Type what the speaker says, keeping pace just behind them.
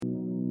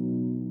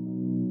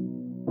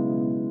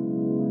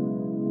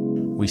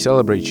We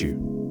celebrate you.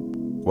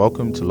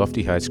 Welcome to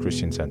Lofty Heights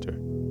Christian Center,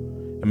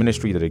 a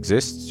ministry that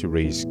exists to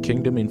raise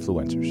kingdom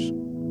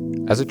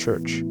influencers. As a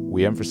church,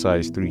 we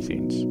emphasize three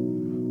things: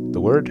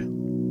 the Word,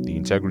 the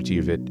integrity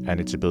of it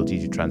and its ability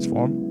to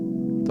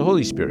transform, the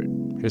Holy Spirit,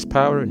 His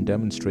power and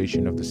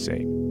demonstration of the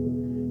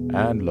same,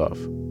 and love.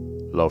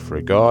 Love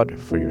for God,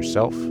 for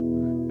yourself,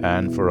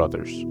 and for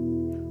others.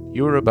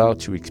 You are about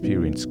to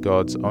experience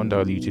God's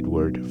undiluted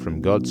word from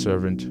God's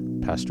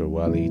servant, Pastor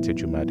Wale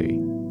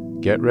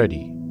Tejumade. Get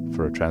ready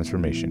for a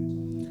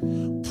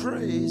transformation.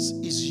 Praise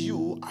is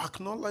you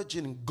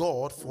acknowledging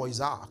God for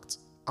His act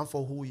and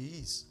for who He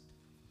is.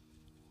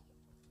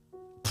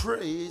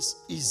 Praise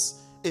is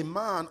a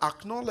man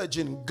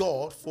acknowledging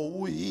God for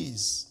who He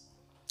is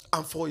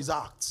and for His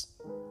act.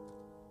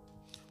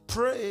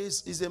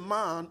 Praise is a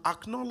man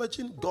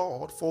acknowledging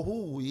God for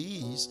who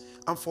He is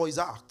and for His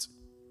act.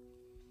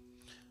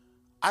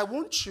 I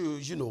want you,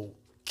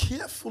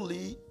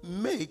 carefully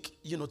make,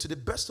 to the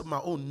best of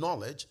my own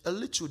knowledge, a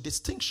little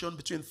distinction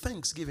between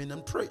thanksgiving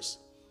and praise.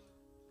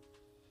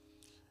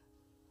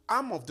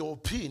 I'm of the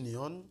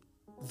opinion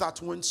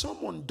that when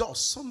someone does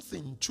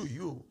something to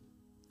you,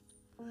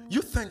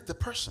 you thank the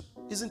person,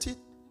 isn't it?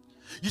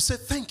 You say,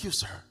 "Thank you,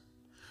 sir.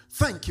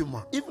 Thank you,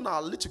 ma." Even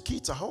our little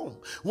kids at home,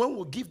 when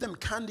we give them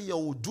candy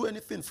or we do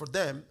anything for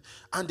them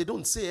and they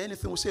don't say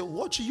anything, we say,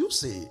 "What do you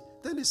say?"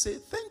 Then they say,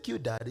 "Thank you,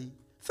 daddy.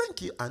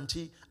 Thank you,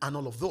 auntie," and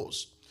all of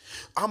those.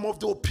 I'm of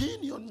the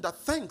opinion that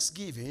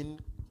thanksgiving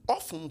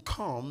often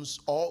comes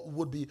or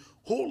would be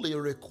wholly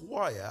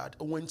required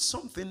when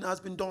something has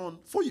been done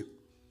for you.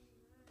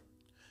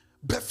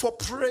 But for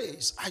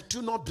praise, I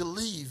do not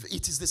believe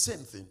it is the same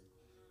thing.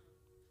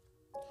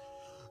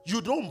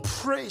 You don't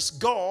praise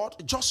God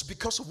just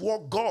because of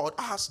what God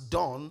has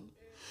done.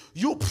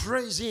 You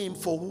praise Him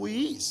for who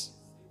He is.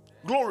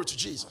 Glory to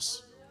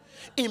Jesus.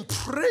 In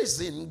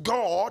praising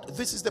God,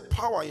 this is the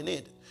power in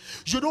it.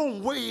 You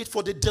don't wait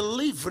for the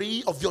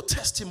delivery of your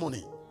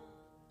testimony.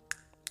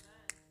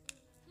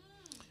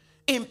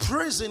 In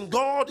praising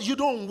God, you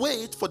don't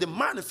wait for the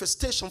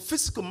manifestation,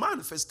 physical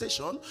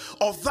manifestation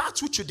of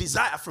that which you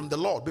desire from the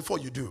Lord before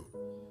you do.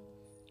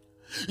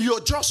 You're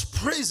just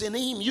praising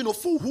Him,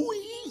 for who He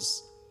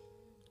is.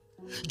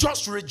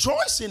 Just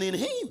rejoicing in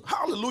Him.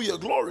 Hallelujah.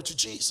 Glory to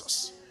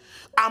Jesus.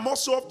 I'm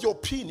also of the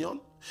opinion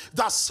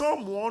that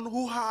someone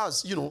who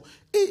has, who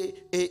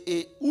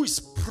is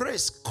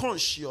praise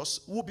conscious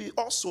will be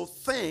also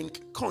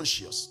thank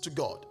conscious to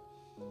God.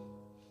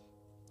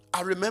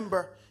 I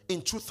remember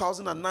in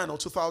 2009 or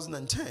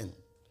 2010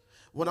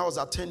 when I was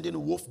attending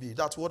WOFB,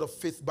 that's Word of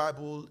Faith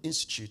Bible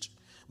Institute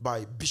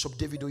by Bishop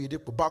David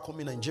Oyedepo back home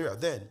in Nigeria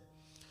then.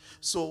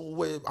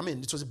 So,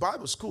 it was a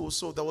Bible school,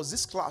 so there was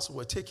this class we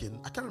were taking.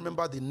 I can't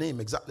remember the name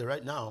exactly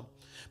right now,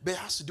 but it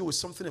has to do with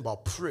something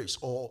about praise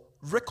or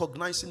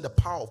recognizing the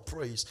power of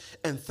praise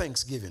and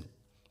thanksgiving.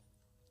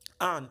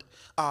 And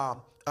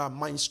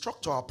my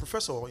instructor, our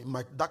professor in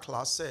that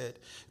class said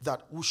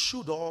that we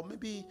should all,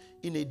 maybe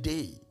in a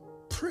day,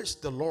 praise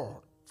the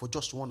Lord for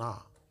just 1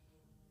 hour.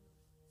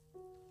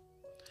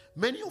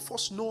 Many of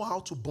us know how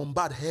to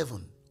bombard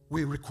heaven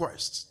with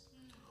requests.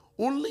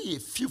 Only a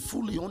few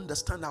fully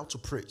understand how to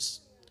praise.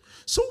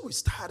 So we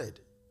started.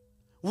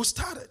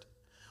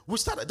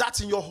 That's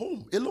in your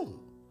home alone.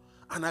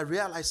 And I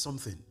realized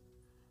something.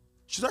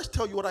 Should I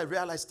tell you what I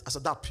realized as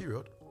at that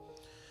period?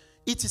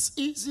 It is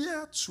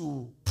easier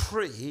to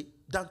pray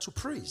than to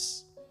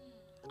praise.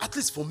 At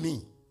least for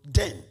me,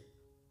 then.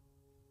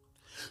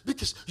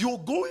 Because you're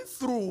going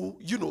through,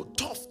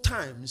 tough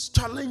times,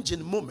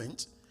 challenging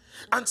moments,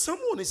 and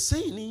someone is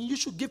saying you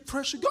should give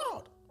praise to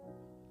God.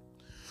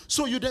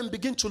 So you then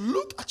begin to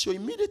look at your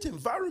immediate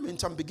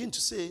environment and begin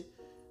to say,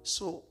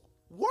 so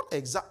what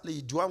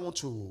exactly do I want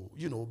to,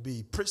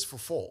 be praiseful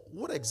for?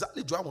 What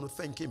exactly do I want to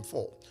thank Him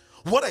for?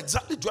 What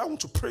exactly do I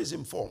want to praise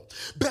Him for?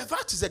 But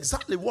that is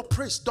exactly what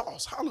praise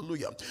does.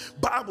 Hallelujah.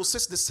 Bible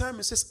says, the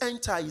psalmist says,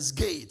 enter His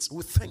gates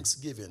with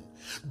thanksgiving.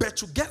 But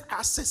to get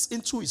access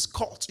into His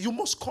court, you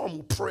must come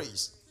with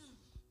praise.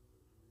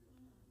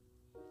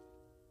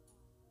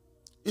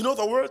 In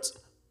other words,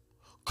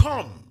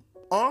 come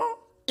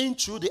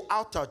into the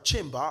outer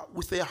chamber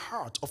with a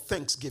heart of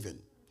thanksgiving.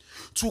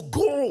 To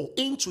go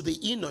into the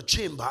inner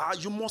chamber,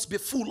 you must be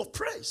full of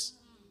praise.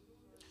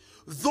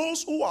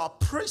 Those who are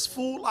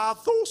praiseful are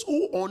those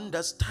who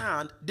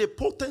understand the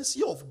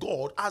potency of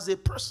God as a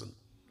person,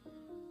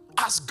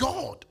 as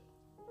God.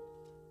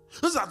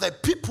 Those are the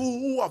people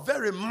who are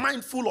very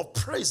mindful of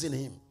praising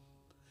Him.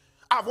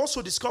 I've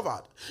also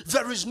discovered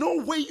there is no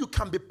way you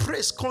can be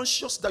praise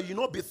conscious that you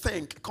not be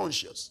thank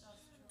conscious.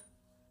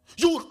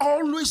 You would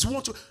always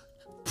want to.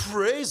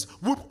 Praise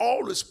will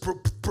always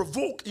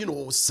provoke,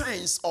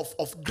 sense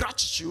of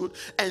gratitude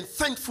and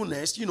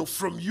thankfulness,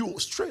 from you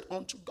straight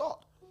unto God.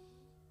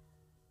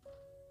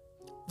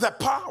 The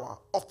power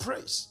of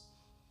praise.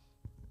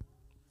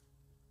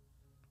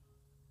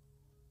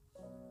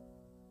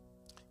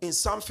 In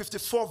Psalm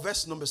 54,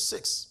 verse number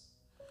 6.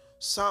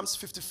 Psalms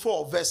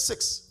 54, verse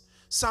 6.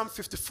 Psalm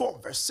 54,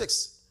 verse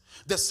 6.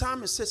 The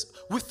psalmist says,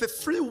 with a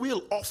free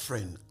will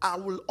offering, I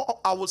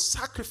will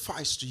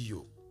sacrifice to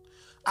you.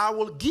 I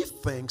will give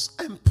thanks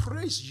and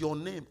praise your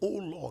name, O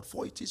Lord,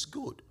 for it is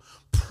good.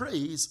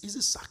 Praise is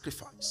a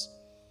sacrifice.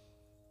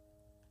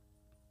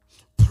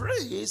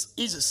 Praise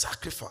is a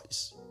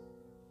sacrifice.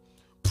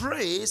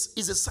 Praise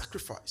is a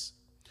sacrifice.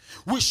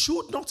 We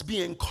should not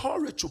be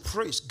encouraged to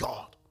praise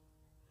God,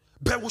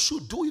 but we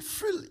should do it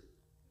freely.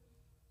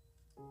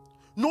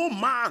 No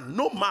man,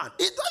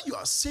 either you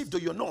are saved or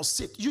you're not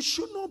saved, you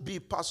should not be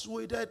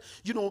persuaded,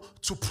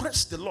 to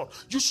praise the Lord.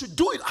 You should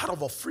do it out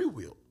of a free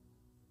will.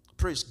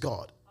 Praise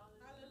God.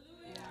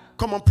 Hallelujah.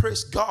 Come on,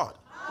 praise God.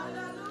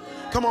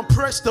 Hallelujah. Come on,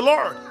 praise the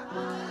Lord.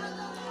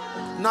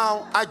 Hallelujah.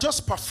 Now, I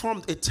just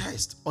performed a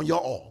test on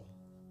your all.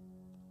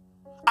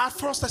 At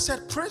first I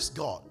said, praise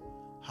God.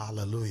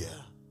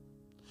 Hallelujah.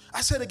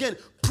 I said again,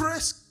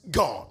 praise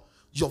God.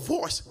 Your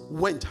voice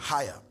went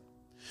higher.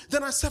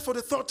 Then I said for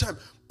the third time,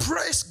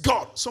 praise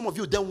God. Some of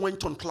you then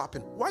went on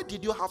clapping. Why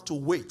did you have to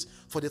wait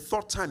for the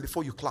third time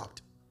before you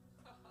clapped?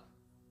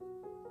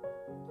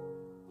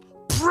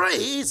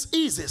 Praise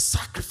is a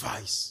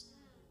sacrifice.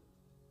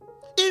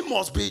 It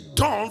must be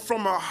done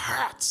from a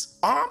heart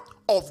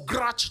of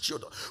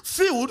gratitude,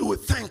 filled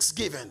with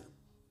thanksgiving.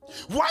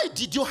 Why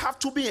did you have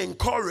to be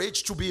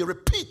encouraged to be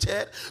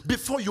repeated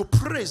before you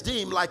praised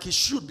him like he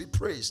should be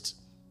praised?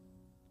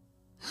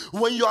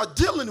 When you are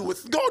dealing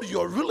with God, you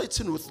are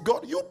relating with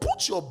God, you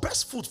put your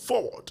best foot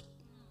forward.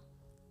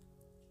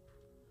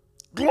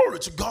 Glory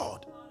to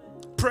God.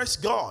 Praise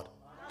God.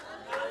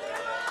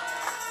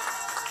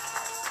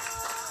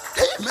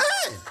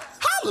 Amen.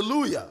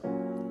 Hallelujah.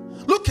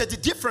 Look at the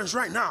difference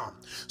right now.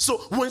 So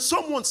when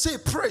someone say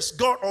praise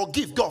God or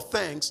give God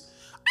thanks,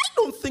 I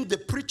don't think the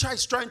preacher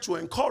is trying to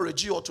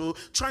encourage you or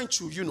trying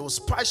to,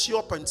 spice you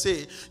up and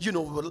say,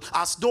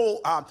 as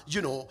though,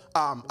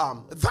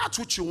 that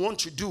which you want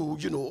to do,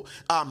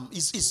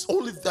 is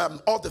only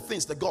all the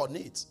things that God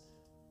needs.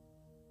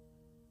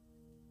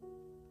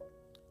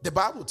 The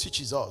Bible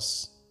teaches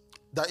us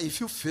that if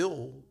you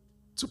fail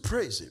to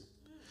praise him,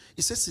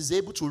 it says he's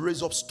able to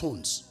raise up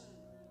stones,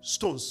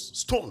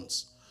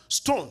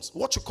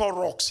 what you call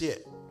rocks here.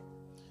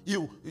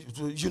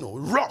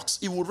 Rocks.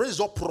 He will raise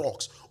up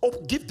rocks,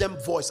 give them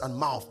voice and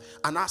mouth,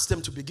 and ask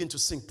them to begin to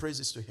sing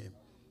praises to him.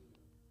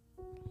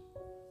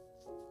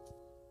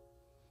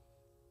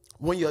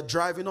 When you're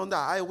driving on the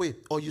highway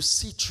or you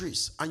see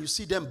trees and you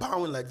see them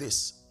bowing like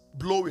this,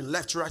 blowing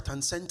left, right,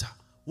 and center,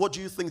 what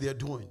do you think they're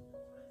doing?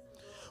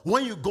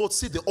 When you go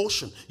see the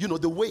ocean,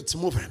 the way it's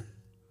moving,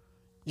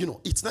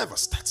 it's never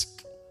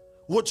static.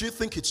 What do you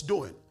think it's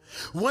doing?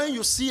 When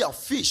you see a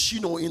fish,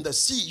 in the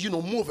sea,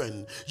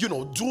 moving,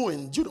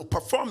 doing,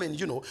 performing,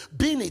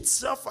 being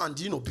itself,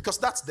 and, because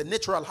that's the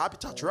natural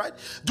habitat, right?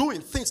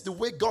 Doing things the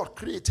way God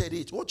created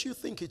it. What do you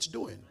think it's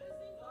doing?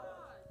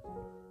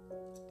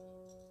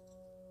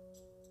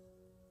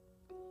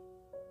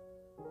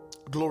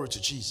 Glory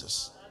to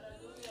Jesus.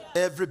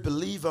 Every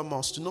believer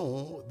must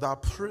know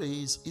that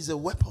praise is a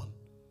weapon.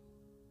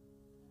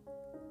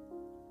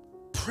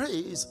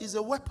 Praise is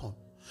a weapon.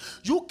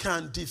 You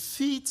can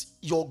defeat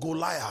your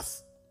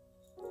Goliath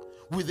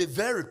with a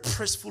very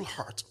praiseful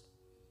heart.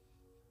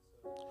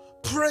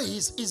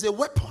 Praise is a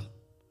weapon.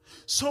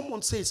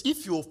 Someone says,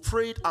 if you have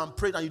prayed and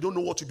you don't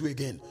know what to do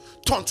again,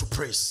 turn to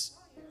praise.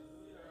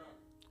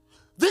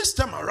 This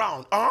time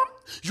around,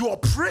 you are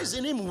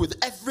praising him with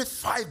every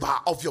fiber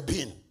of your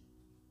being.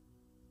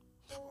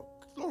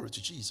 Glory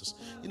to Jesus.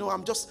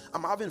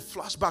 I'm having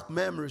flashback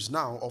memories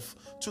now of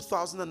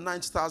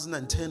 2009,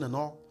 2010 and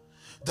all.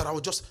 That I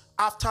would just,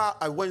 after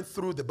I went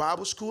through the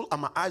Bible school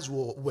and my eyes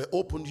were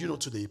opened,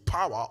 to the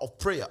power of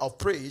prayer, of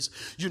praise,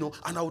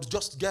 and I would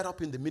just get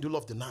up in the middle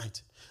of the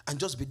night and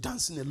just be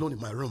dancing alone in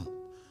my room.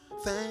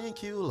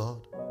 Thank you,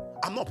 Lord.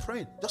 I'm not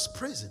praying, just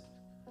praising.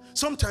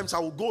 Sometimes I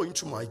would go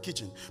into my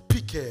kitchen,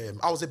 pick,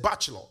 I was a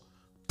bachelor,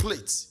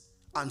 plates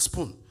and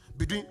spoon.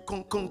 Between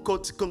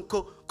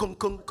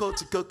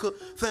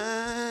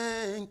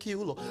thank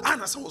you, Lord.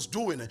 And as I was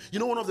doing it,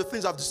 one of the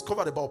things I've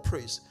discovered about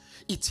praise,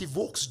 it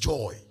evokes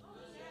joy.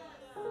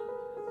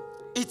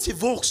 It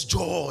evokes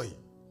joy.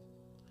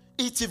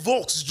 It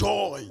evokes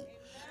joy.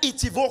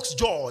 It evokes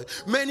joy.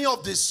 Many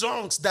of the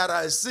songs that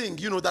I sing,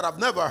 that I've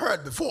never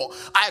heard before,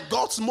 I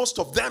got most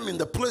of them in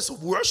the place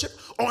of worship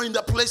or in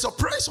the place of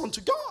praise unto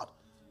God.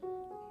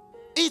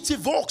 It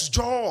evokes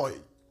joy.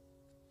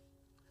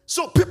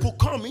 So people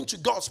come into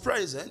God's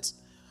presence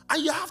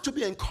and you have to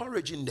be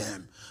encouraging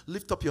them.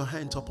 Lift up your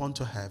hand up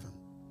unto heaven.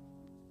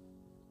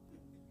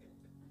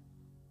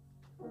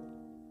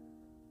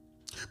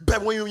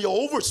 But when you're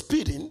over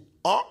speeding,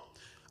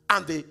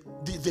 and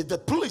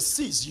the police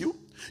sees you,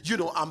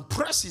 and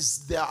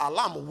presses their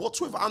alarm or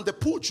whatsoever, and they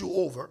put you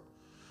over,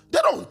 they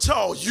don't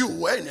tell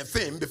you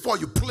anything before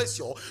you place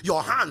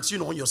your hands,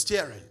 on your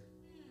steering.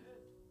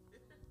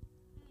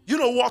 You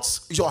know what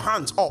your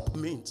hands up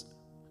means?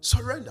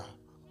 Surrender.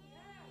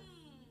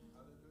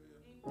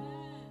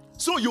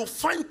 So you'll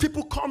find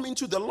people come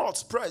into the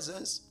Lord's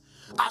presence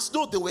as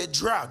though they were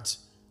dragged.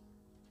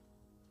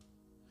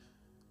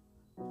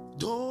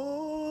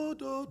 Do,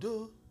 do,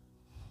 do.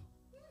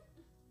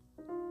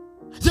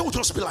 They will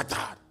just be like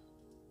that.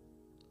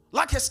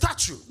 Like a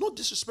statue. No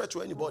disrespect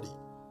to anybody.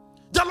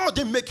 The Lord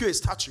didn't make you a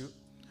statue.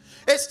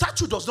 A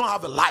statue does not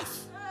have a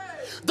life.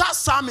 That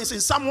psalmist in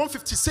Psalm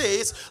 150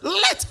 says,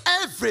 let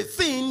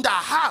everything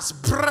that has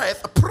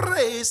breath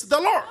praise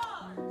the Lord.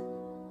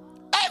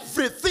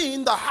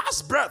 Everything that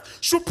has breath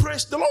should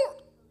praise the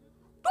Lord.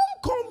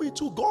 Don't come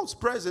into God's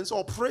presence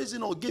or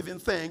praising or giving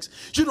thanks,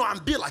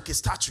 and be like a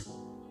statue.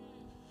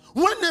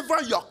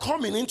 Whenever you're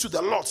coming into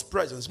the Lord's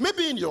presence,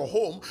 maybe in your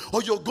home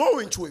or you're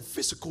going to a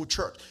physical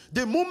church,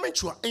 the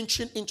moment you are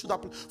entering into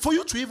that place, for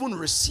you to even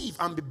receive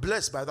and be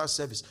blessed by that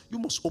service, you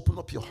must open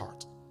up your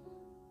heart.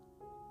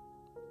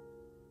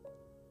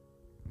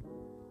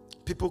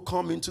 People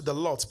come into the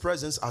Lord's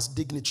presence as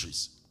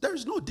dignitaries. There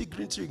is no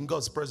dignitary in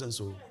God's presence.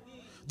 So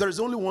there is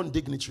only one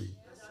dignitary,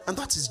 and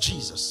that is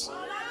Jesus.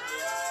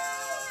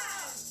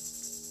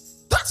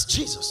 That's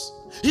Jesus.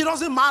 It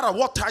doesn't matter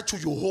what title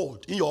you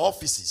hold in your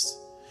offices.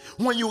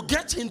 When you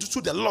get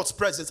into the Lord's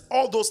presence,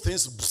 all those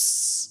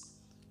things,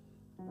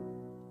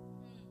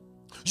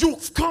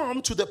 you've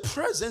come to the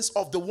presence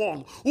of the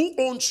one who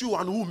owns you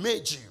and who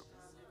made you.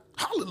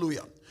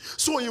 Hallelujah.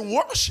 So in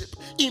worship,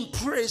 in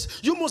praise,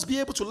 you must be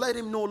able to let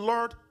him know,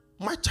 Lord,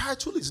 my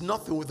title is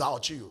nothing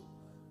without you.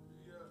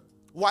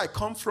 Where I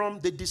come from,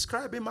 they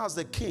describe him as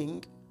the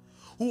king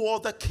who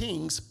other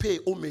kings pay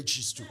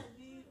homages to.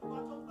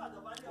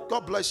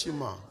 God bless you,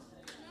 ma.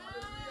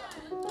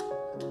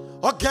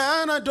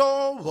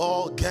 Organado,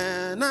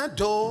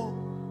 organado.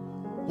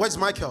 Where's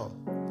Michael?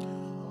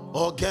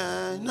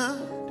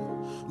 Organado.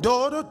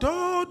 Do do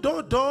do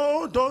do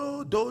do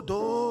do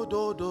do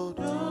do do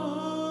do.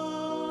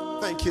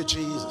 Thank you,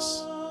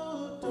 Jesus.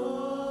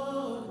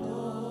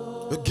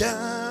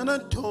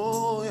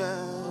 Organado,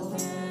 yeah.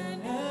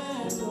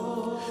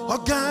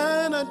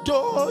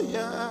 Organado,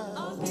 yeah.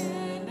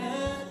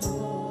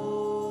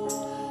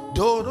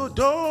 Do do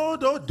do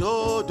do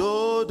do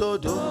do do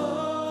do.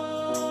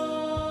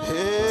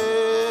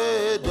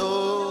 Hey do.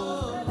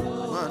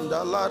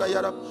 Mandala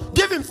yada.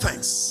 Give him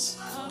thanks.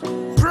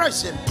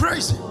 Praise him.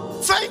 Praise him.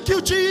 Thank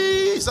you,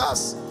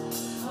 Jesus.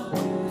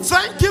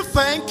 Thank you,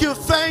 thank you,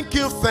 thank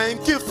you,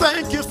 thank you,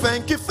 thank you,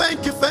 thank you,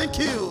 thank you, thank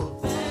you.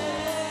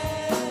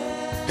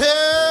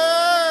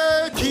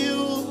 Thank you.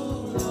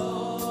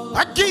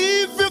 I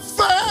give you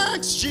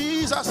thanks,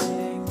 Jesus.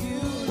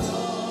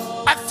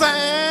 I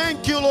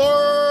thank you,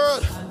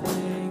 Lord.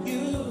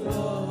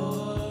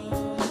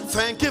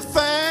 Thank you,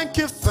 thank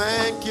you,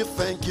 thank you,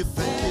 thank you,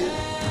 thank you.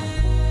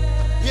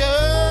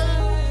 Yeah.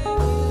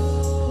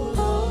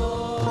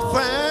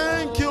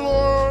 Thank you,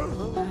 Lord.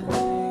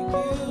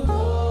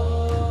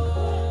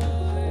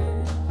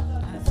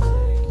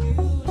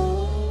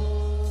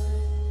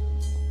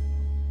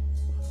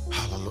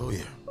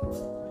 Hallelujah.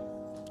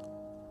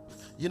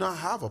 I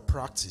have a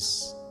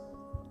practice.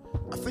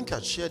 I think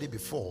I shared it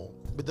before,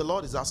 but the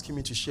Lord is asking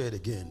me to share it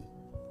again.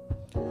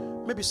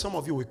 Maybe some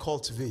of you will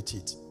cultivate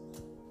it.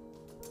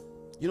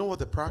 You know what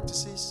the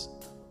practice is?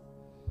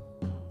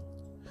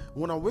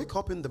 When I wake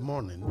up in the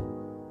morning,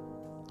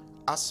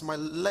 as my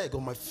leg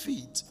or my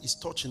feet is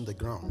touching the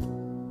ground,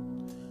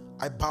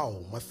 I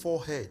bow, my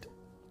forehead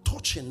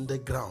touching the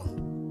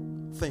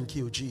ground. Thank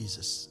you,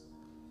 Jesus.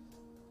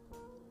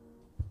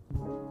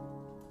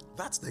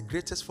 That's the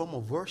greatest form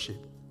of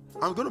worship.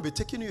 I'm going to be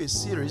taking you a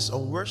series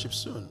on worship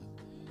soon.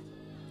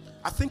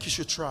 I think you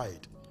should try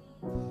it.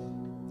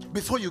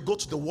 Before you go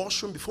to the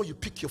washroom, before you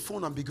pick your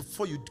phone, and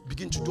before you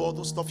begin to do all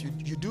those stuff you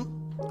do,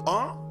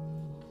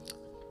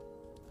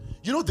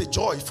 the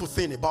joyful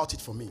thing about it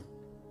for me.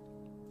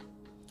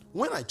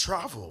 When I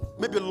travel,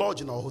 maybe lodge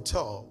in a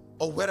hotel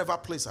or wherever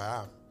place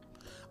I am,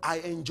 I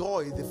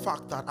enjoy the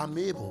fact that I'm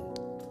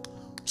able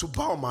to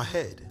bow my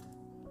head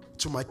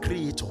to my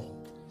Creator.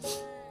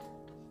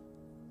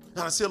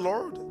 And I say,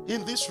 Lord,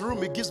 in this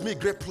room, it gives me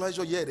great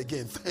pleasure yet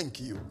again. Thank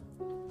you.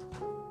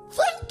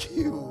 Thank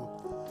you.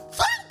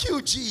 Thank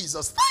you,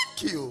 Jesus.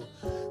 Thank you.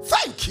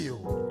 Thank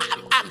you.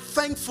 I'm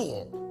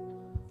thankful.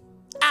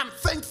 I'm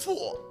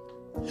thankful.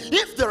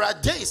 If there are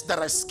days that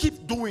I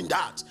skip doing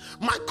that,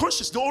 my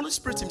conscience, the Holy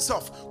Spirit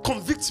himself,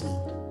 convicts me.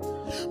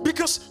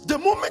 Because the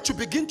moment you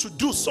begin to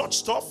do such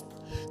stuff,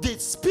 the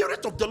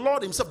Spirit of the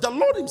Lord himself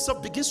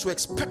begins to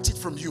expect it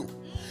from you.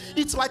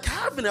 It's like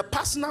having a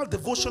personal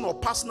devotion or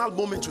personal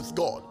moment with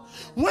God.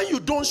 When you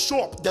don't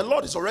show up, the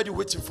Lord is already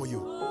waiting for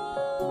you.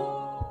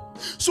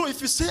 So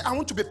if you say, I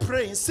want to be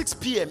praying 6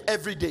 p.m.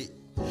 every day,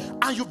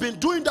 and you've been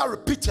doing that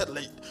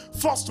repeatedly,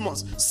 first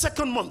month,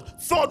 second month,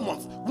 third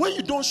month, when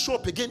you don't show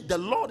up again, the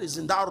Lord is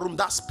in that room,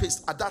 that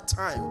space at that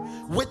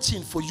time,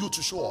 waiting for you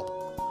to show up.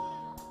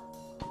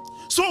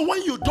 So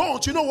when you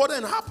don't, you know what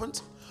then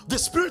happens? The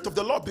Spirit of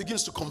the Lord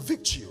begins to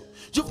convict you.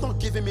 You've not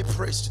given me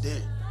praise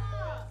today.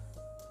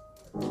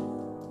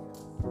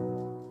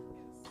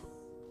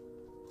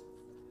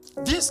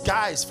 These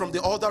guys from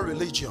the other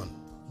religion,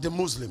 the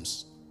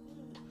Muslims,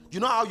 you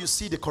know how you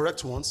see the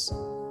correct ones?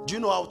 Do you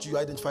know how you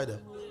identify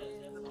them?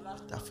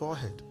 Their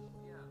forehead.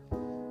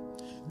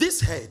 This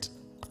head,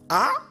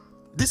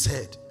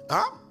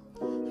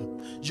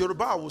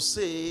 Yoruba will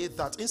say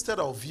that instead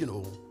of,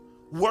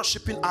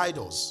 worshiping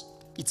idols,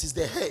 it is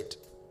the head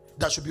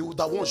that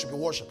one should be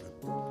worshiping.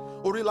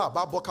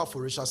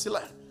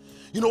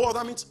 You know what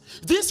that means?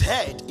 This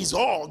head is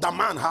all that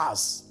man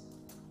has.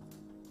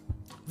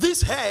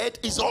 This head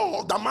is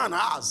all that man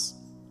has.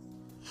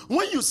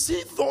 When you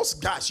see those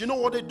guys, you know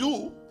what they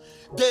do?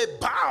 They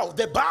bow.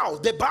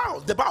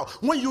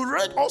 When you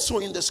read also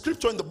in the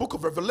scripture in the book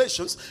of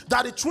Revelations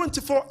that the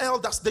 24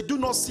 elders, they do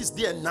not cease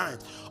day and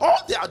night. All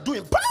they are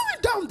doing,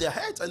 bowing down their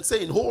heads and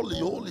saying, holy,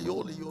 holy,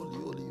 holy, holy,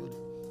 holy, holy.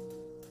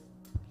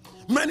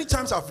 Many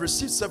times I've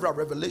received several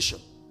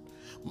revelations.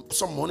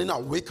 Some morning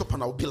I'll wake up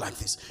and I'll be like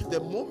this. The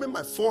moment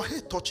my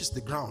forehead touches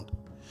the ground,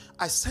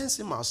 I sense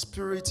in my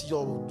spirit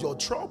your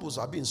troubles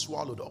are being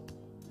swallowed up.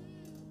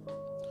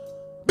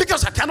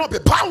 Because I cannot be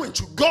bowing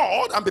to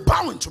God and be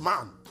bowing to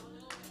man.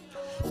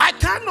 I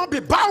cannot be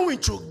bowing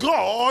to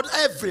God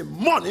every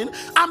morning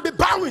and be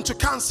bowing to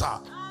cancer.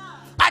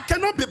 I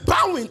cannot be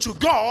bowing to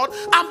God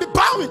and be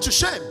bowing to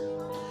shame.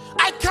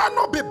 I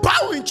cannot be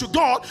bowing to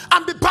God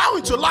and be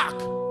bowing to lack.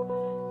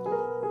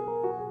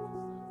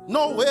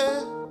 No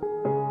way.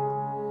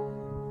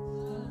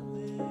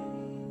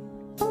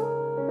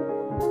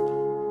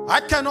 I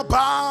cannot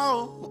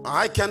bow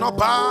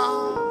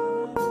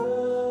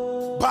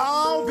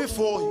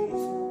before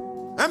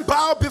you and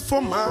bow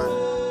before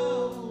man.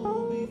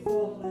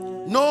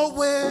 No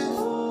way.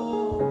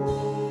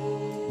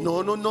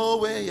 No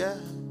way, yeah.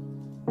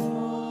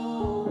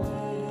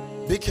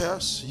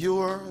 Because you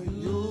are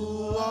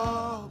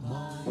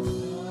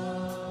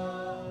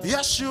mine.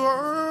 Yes, you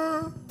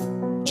are.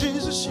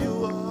 Jesus,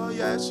 you are.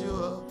 Yes, you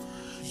are.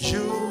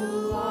 You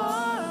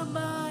are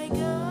my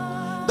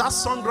God. That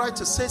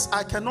songwriter says,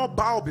 I cannot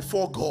bow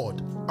before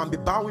God and be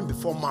bowing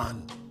before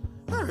man.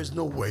 There is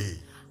no way.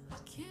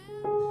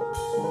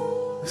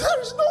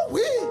 There is no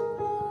way.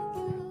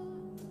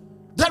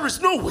 There is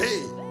no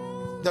way.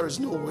 There is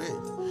no way.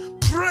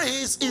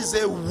 Praise is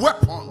a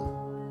weapon.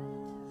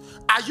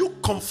 Are you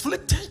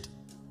conflicted?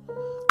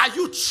 Are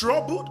you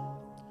troubled?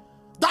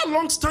 That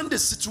long-standing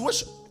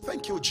situation.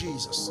 Thank you,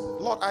 Jesus.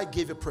 Lord, I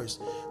give you praise.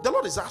 The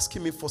Lord is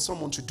asking me for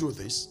someone to do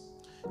this.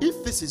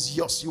 If this is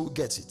yours, you will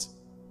get it.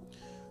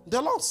 The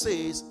Lord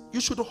says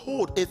you should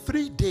hold a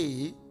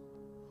 3-day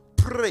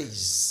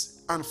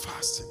praise and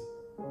fasting.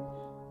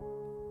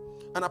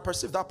 And I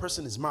perceive that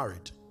person is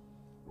married.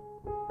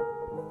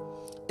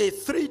 A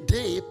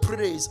 3-day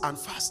praise and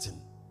fasting.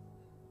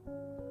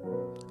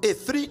 A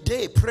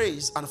 3-day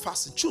praise and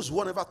fasting. Choose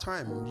whatever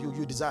time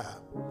you desire.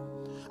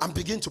 And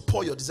begin to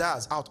pour your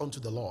desires out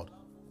unto the Lord.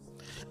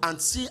 And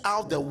see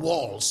how the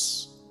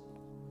walls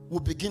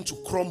will begin to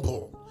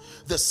crumble.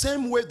 The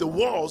same way the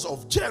walls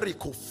of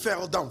Jericho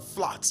fell down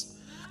flat.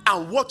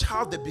 And watch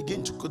how they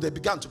began to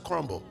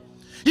crumble.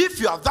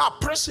 If you are that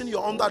person,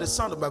 you're under the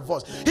sound of my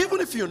voice. Even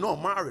if you're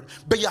not married,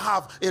 but you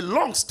have a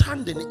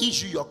long-standing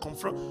issue you're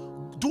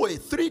confronting, do a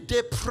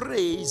 3-day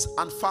praise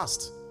and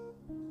fast.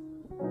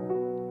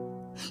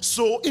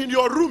 So in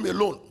your room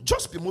alone,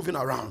 just be moving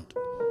around.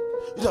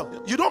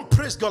 You don't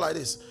praise God like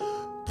this.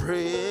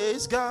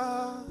 Praise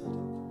God.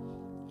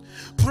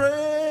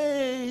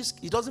 Praise.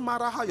 It doesn't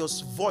matter how your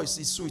voice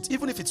is sweet,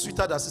 even if it's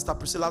sweeter than Sister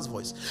Priscilla's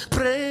voice.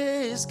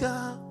 Praise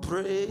God.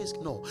 Praise.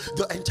 No,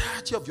 the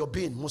entirety of your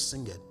being must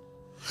sing it.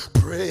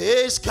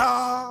 Praise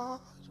God.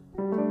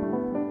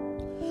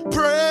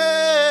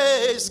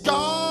 Praise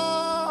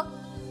God.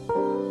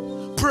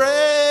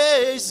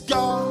 Praise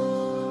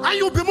God. And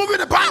you'll be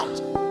moving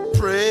about.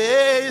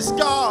 Praise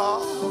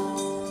God.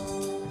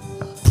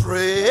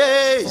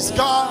 Praise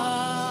God.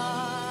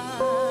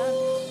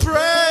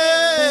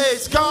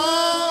 Praise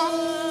God.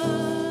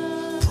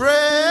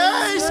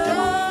 Praise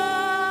God.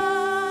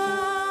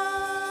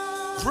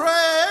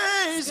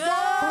 Praise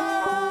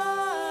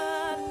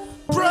God.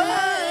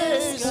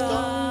 Praise God.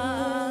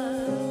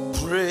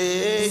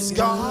 Praise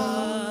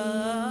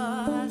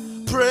God.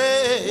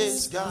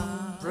 Praise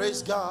God.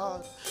 Praise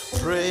God.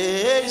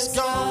 Praise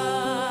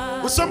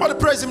God. Will somebody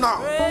praise him now?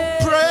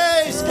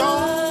 Praise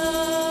God.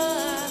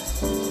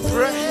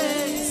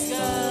 Praise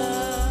God.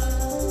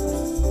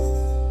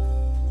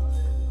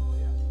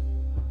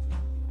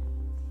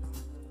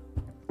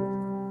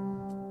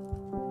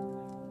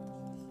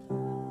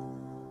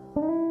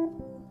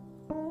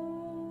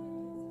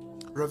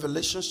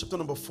 Revelation chapter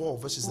number 4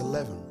 verses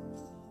 11.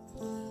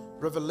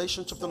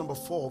 Revelation chapter number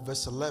 4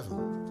 verse 11.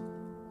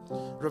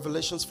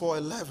 Revelations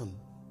 4:11.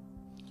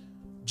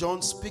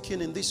 John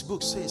speaking in this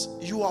book says,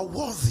 you are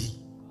worthy,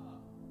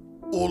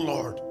 O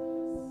Lord,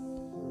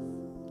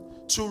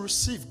 to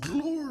receive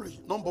glory,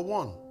 number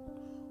 1,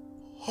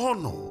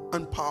 honor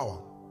and power.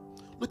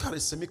 Look at a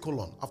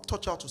semicolon. I've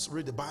taught you how to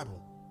read the Bible.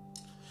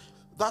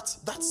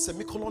 That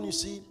semicolon, you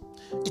see,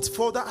 it's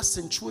further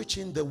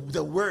accentuating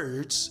the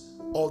words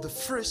or the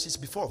phrases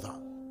before that.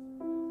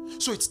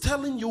 So it's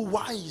telling you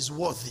why he's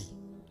worthy.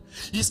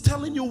 He's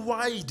telling you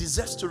why he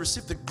deserves to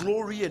receive the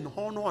glory and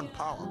honor and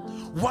power.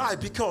 Why?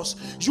 Because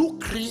you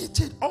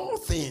created all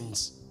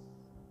things.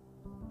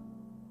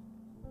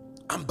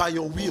 And by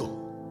your will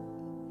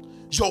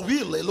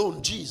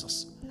alone,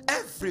 Jesus,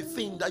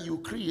 everything that you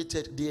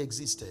created, they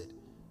existed.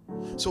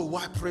 So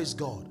why praise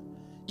God?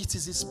 It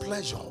is His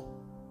pleasure.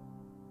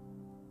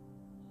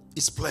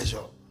 His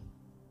pleasure.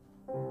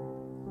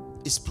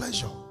 His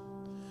pleasure.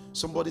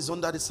 Somebody's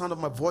under the sound of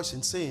my voice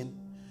and saying,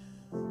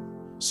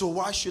 so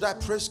why should I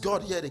praise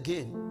God yet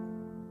again?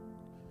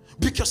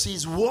 Because He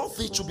is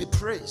worthy to be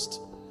praised.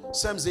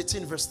 Psalms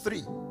 18 verse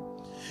 3.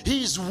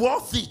 He is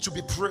worthy to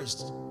be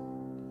praised.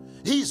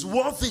 He is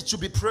worthy to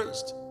be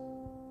praised.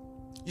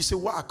 You say,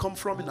 where I come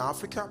from in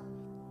Africa?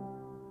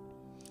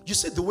 You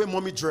see the way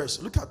mommy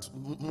dress. Look at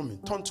mommy.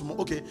 Turn to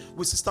mommy. Okay,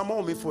 with Sister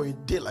Mommy for a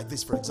day like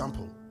this, for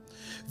example.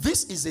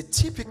 This is a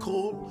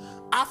typical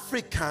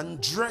African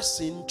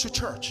dressing to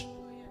church.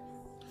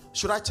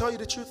 Should I tell you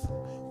the truth?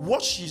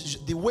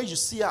 The way you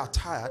see her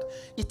attired,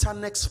 it's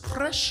an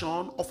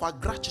expression of our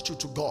gratitude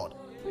to God.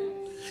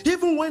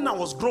 Even when I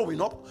was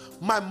growing up,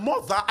 my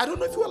mother, I don't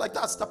know if you were like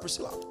that, Sister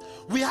Priscilla,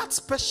 we had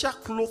special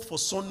clothes for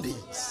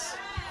Sundays.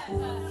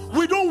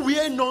 We don't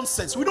wear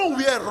nonsense. We don't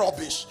wear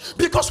rubbish,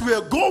 because we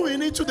are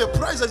going into the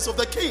presence of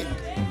the King.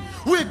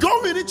 We're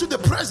going into the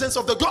presence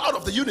of the God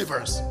of the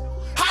universe.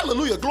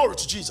 Hallelujah, glory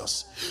to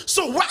Jesus.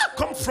 So where I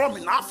come from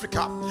in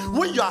Africa,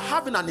 when you are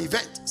having an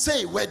event,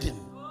 say a wedding,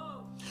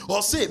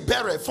 or say a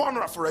burial,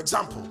 funeral, for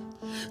example,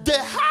 they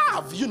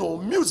have,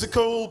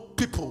 musical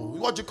people,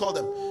 what do you call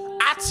them?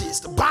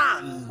 Artist,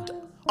 band.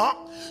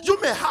 You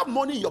may have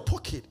money in your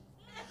pocket.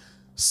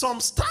 Some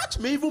starch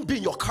may even be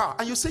in your car,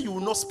 and you say you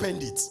will not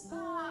spend it.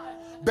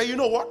 But you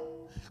know what?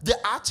 The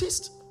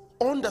artist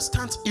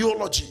understands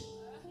theology,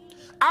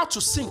 how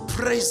to sing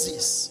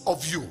praises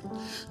of you.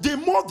 The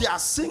more they are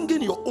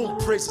singing your own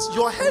praises,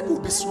 your head will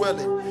be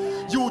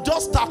swelling. You will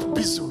just tap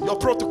Bizu, your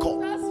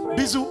protocol.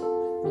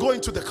 Bizu, go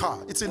into the car.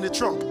 It's in the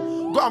trunk.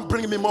 Go and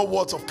bring me more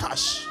words of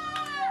cash.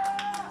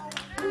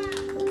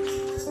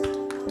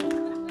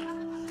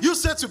 You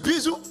say to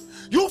Bizu,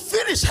 you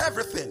finish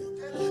everything.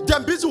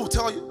 Then Bizu will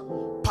tell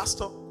you,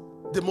 Pastor,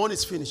 the money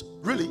is finished.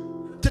 Really?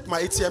 Take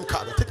my ATM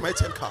card. Take my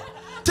ATM card.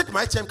 Take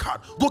my ATM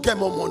card. Go get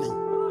more money.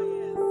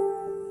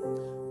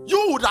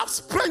 You would have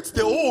spent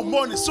the whole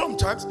money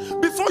sometimes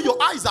before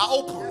your eyes are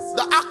open.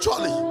 That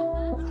actually,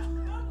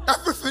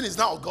 everything is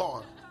now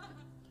gone.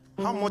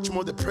 How much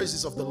more the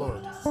praises of the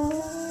Lord?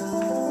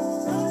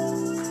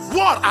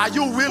 What are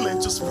you willing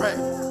to spread?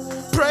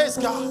 Praise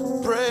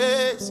God.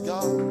 Praise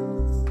God.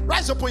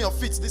 Rise up on your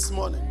feet this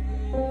morning.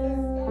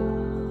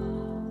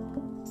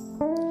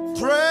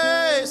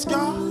 Praise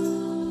God.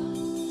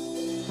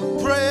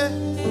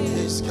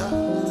 Praise God.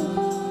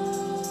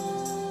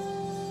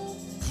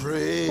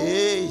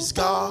 Praise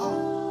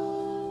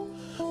God.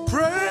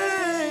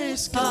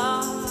 Praise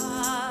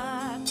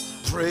God.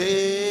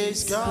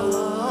 Praise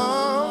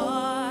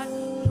God.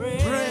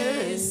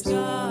 Praise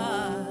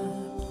God.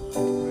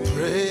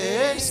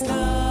 Praise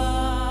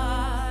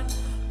God.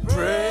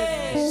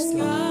 Praise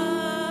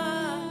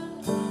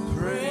God.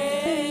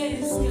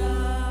 Praise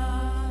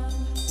God.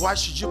 Why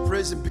should you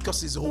praise Him?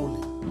 Because He's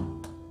holy.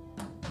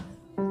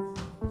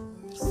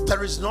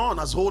 There is none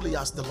as holy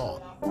as the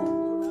Lord.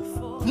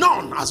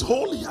 None as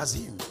holy as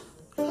Him.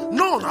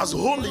 None as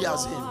holy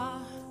as Him.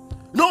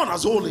 None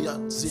as holy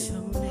as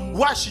Him.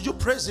 Why should you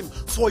praise Him?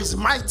 For His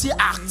mighty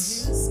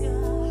acts.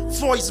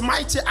 For His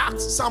mighty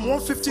acts. Psalm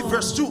 150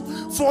 verse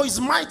 2. For His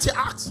mighty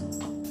acts.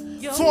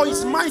 For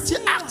His mighty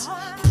acts.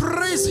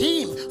 Praise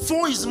Him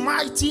for His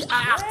mighty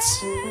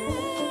acts.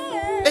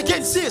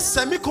 Again, see a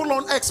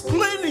semicolon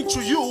explaining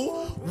to you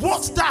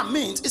what that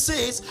means. It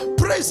says,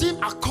 praise Him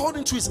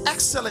according to His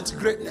excellent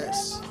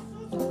greatness.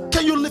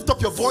 Can you lift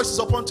up your voices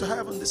up unto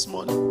heaven this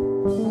morning?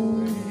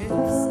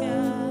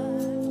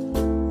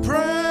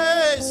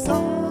 Praise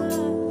God.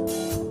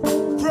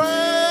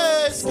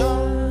 Praise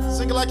God.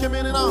 Sing it like you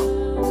mean it now.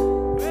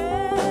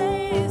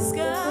 Praise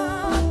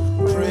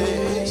God.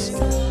 Praise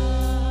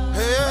God.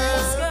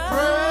 Hey,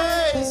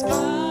 praise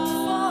God.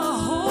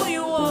 For who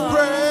you are.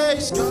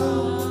 Praise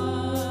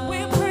God. We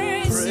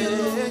praise you.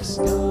 Praise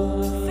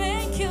God.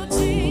 Thank you,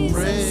 Jesus.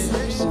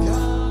 Praise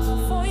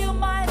God. For your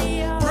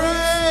mighty acts.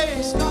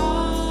 Praise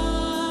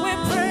God. We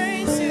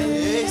praise you.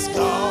 Praise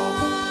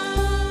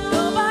God.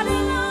 Nobody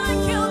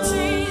like you,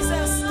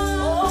 Jesus.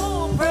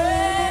 Oh,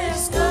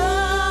 praise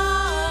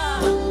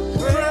God.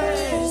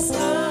 Praise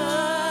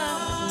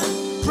God.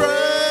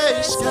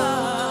 Praise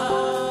God.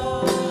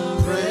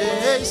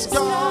 Praise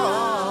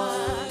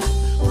God.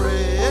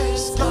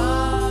 Praise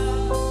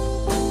God.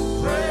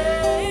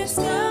 Praise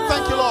God.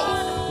 Thank you, Lord.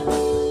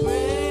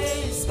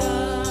 Praise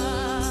God.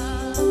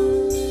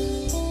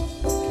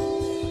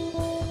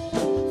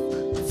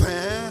 Thank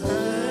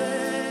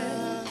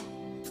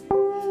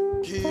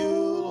you,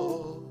 Lord.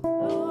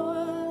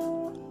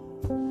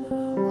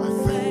 I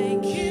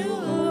thank Thank you,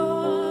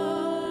 Lord.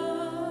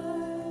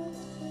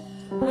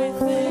 We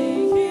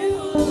thank you,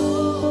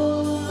 Lord.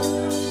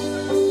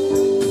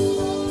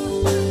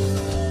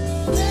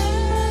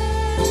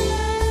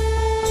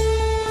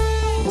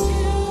 Thank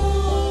you,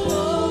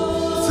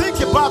 Lord. Think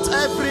about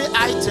every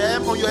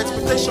item on your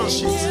expectation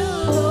sheet.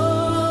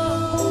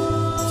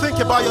 Think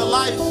about your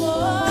life.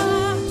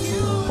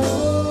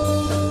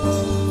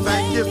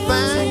 Thank you,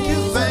 thank you,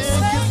 thank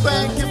you,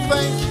 thank you,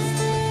 thank you.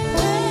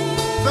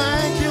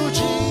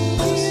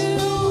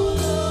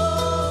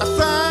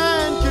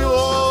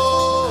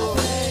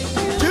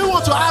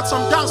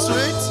 dance to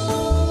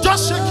it.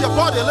 Just shake your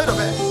body a little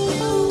bit.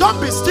 Don't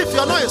be stiff.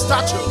 You're not a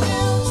statue.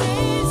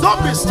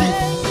 Don't be stiff.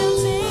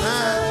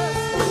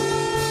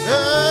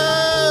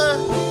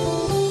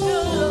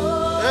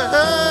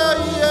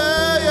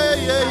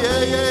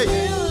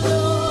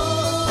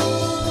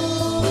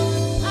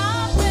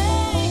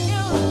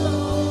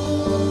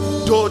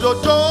 Do do do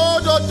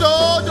do do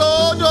do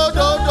do do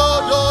do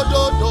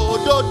do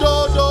do do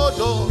do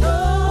do.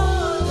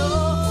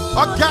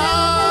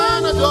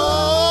 Organa do,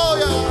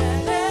 yeah.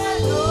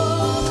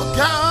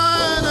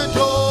 Organa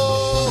do.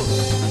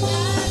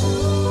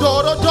 Do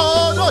do do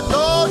do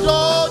do do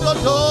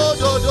do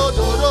do do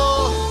do do.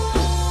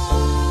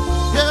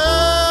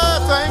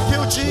 Yeah, thank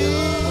you,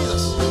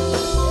 Jesus.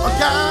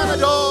 Organa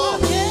do.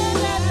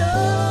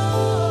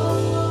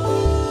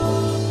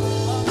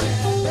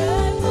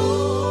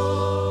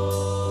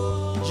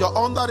 You're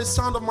under the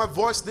sound of my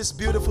voice this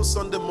beautiful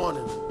Sunday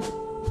morning.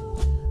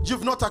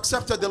 You've not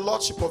accepted the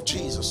Lordship of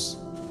Jesus.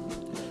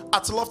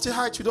 At Lofty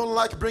Heights, we don't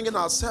like bringing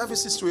our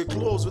services to a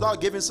close without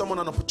giving someone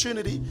an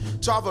opportunity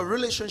to have a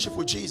relationship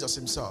with Jesus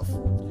himself.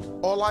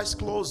 All eyes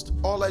closed,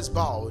 all eyes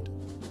bowed.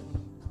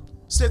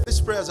 Say these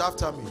prayers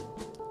after me.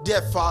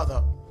 Dear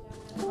Father,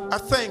 I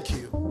thank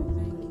you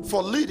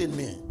for leading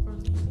me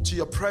to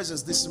your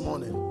presence this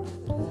morning.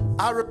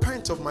 I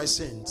repent of my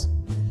sins.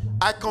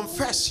 I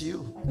confess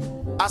you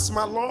as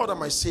my Lord and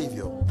my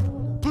Savior.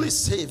 Please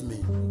save me.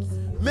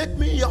 Make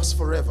me yours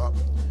forever.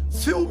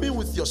 Fill me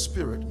with your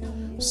spirit.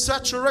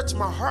 Saturate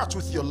my heart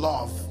with your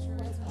love.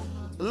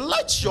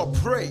 Let your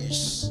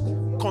praise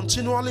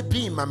continually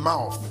be in my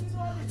mouth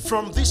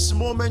from this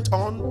moment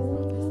on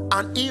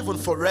and even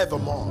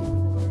forevermore.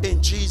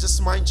 In Jesus'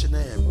 mighty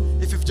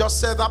name. If you've just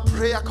said that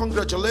prayer,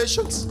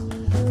 congratulations.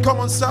 Come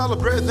on,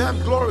 celebrate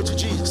them. Glory to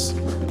Jesus.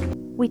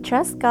 We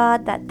trust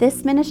God that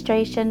this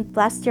ministration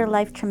blessed your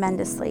life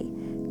tremendously.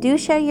 Do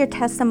share your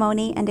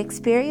testimony and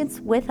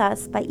experience with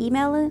us by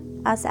emailing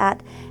us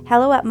at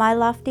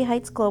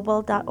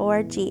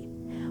hello@myloftyheightsglobal.org.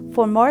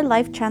 For more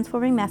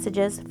life-transforming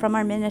messages from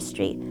our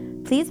ministry,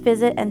 please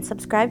visit and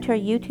subscribe to our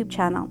YouTube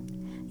channel.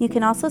 You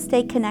can also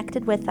stay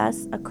connected with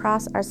us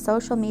across our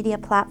social media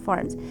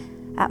platforms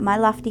at My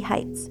Lofty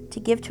Heights. To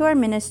give to our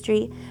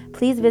ministry,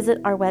 please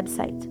visit our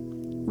website.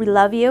 We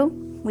love you,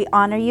 we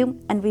honor you,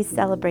 and we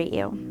celebrate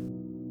you.